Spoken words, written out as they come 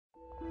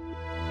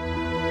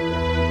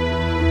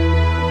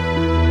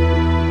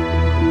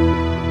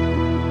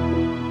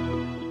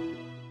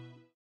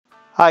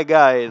Hi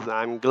guys,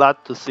 I'm glad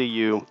to see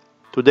you.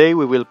 Today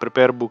we will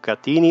prepare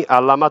bucatini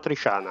alla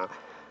matriciana,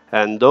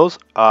 and those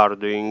are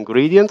the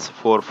ingredients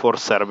for 4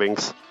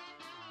 servings.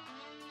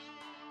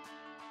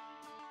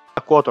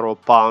 A quarter of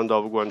a pound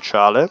of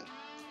guanciale,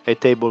 a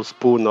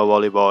tablespoon of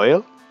olive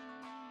oil,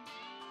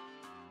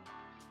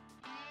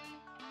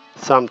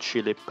 some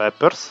chili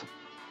peppers,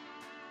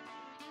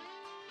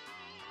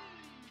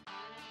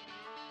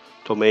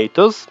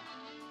 tomatoes,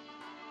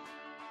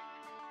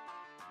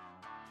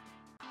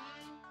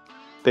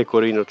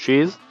 Pecorino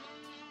cheese,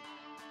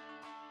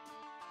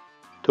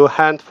 2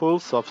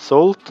 handfuls of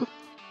salt,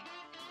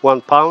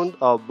 1 pound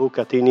of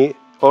bucatini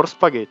or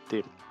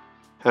spaghetti,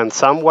 and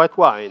some white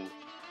wine.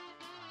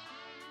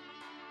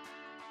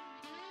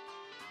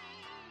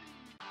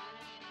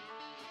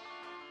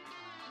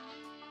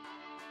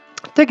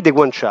 Take the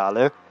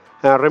guanciale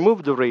and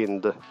remove the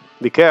rind.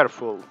 Be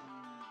careful.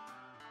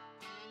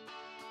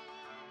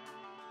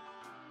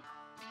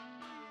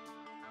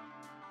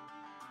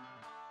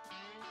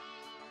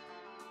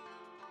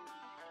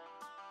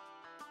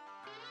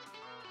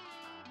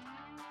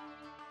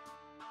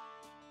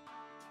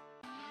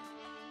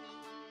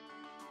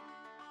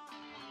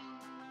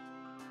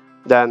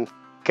 Then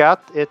cut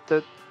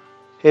it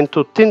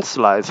into thin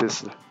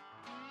slices.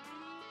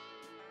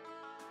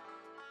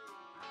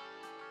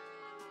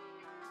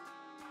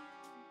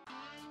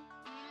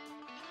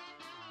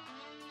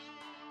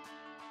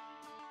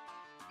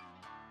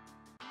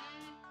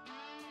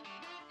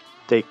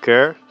 Take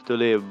care to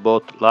leave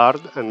both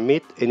lard and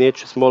meat in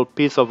each small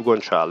piece of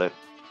guanciale.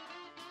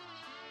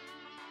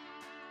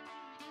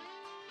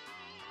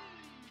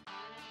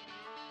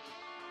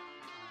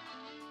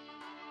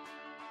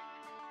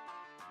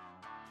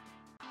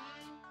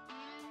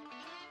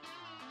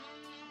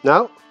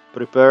 Now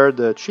prepare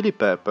the chili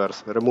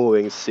peppers,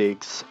 removing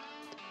seeds.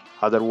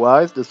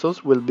 Otherwise the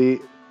sauce will be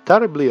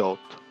terribly hot.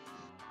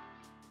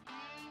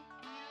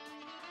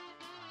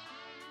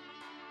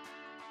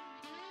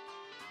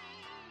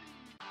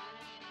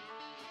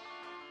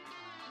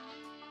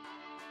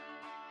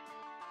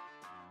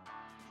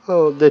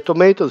 Oh, the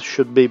tomatoes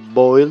should be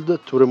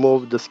boiled to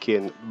remove the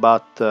skin,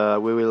 but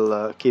we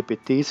will keep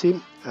it easy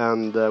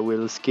and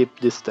we'll skip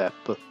this step.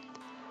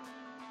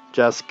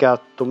 Just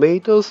cut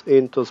tomatoes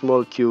into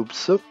small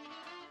cubes.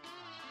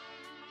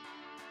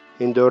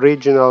 In the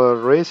original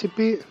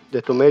recipe,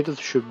 the tomatoes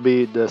should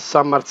be the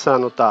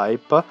Sammarzano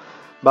type,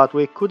 but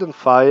we couldn't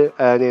find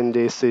any in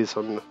this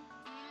season.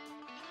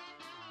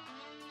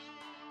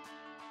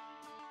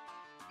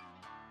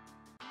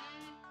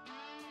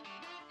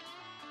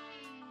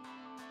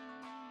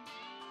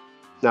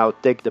 Now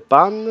take the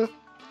pan,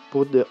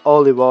 put the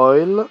olive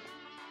oil,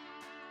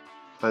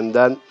 and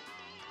then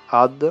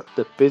add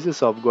the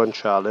pieces of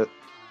guanciale.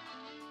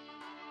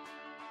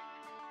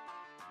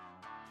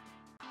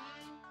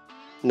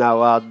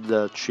 Now add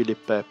the chili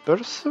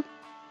peppers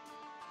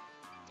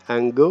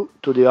and go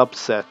to the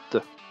offset.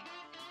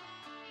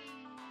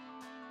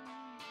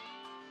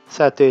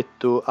 Set it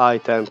to high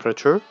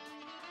temperature.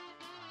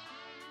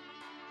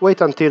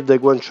 Wait until the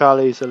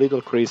guanciale is a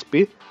little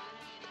crispy,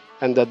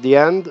 and at the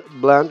end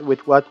blend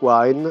with white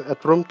wine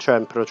at room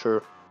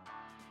temperature.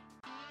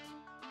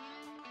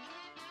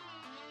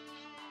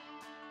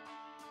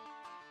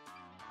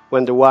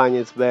 When the wine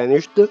is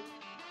vanished,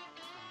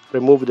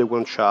 remove the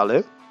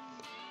guanciale,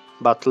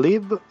 but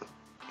leave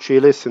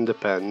chilies in the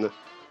pan,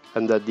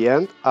 and at the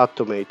end add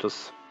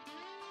tomatoes.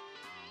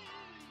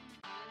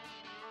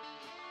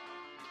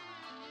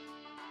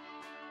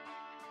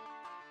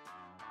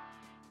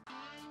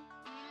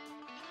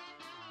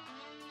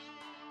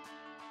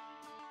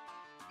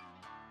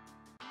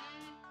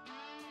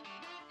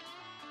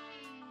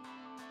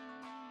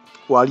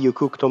 While you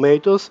cook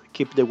tomatoes,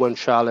 keep the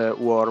guanciale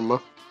warm.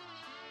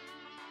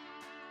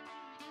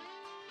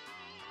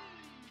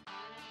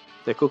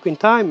 The cooking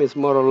time is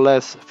more or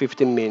less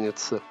 15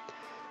 minutes.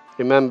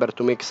 Remember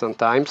to mix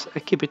sometimes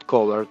and keep it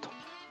covered.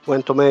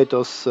 When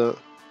tomatoes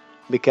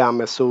become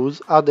a sauce,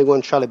 add the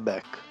guanciale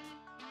back.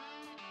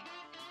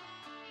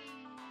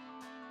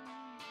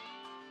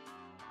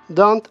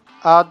 Don't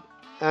add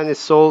any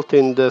salt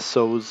in the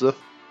sauce.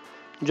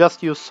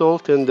 Just use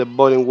salt in the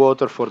boiling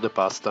water for the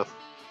pasta.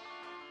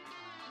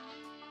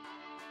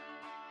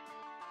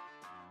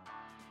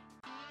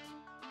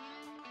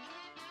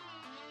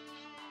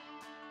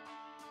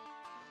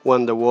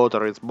 When the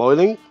water is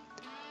boiling,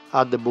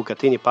 add the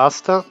bucatini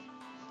pasta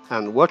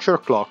and watch your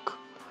clock.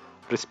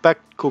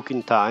 Respect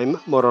cooking time,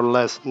 more or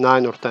less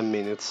 9 or 10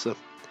 minutes.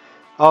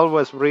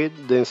 Always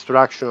read the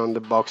instruction on the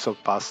box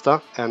of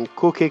pasta and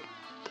cook it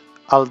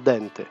al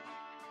dente.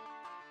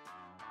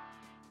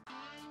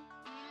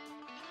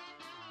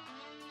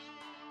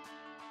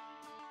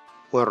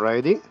 When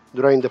ready,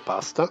 drain the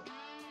pasta.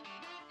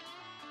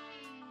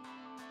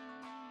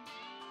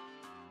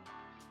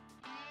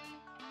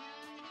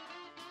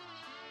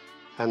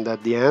 And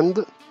at the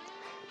end,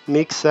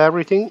 mix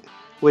everything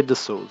with the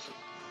sauce.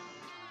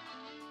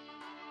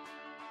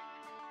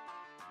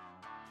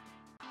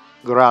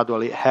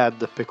 Gradually add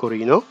the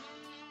pecorino.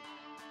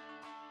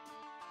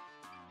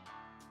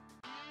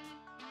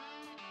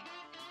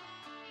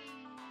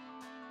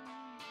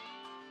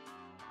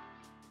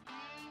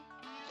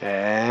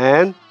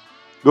 and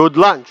good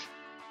lunch!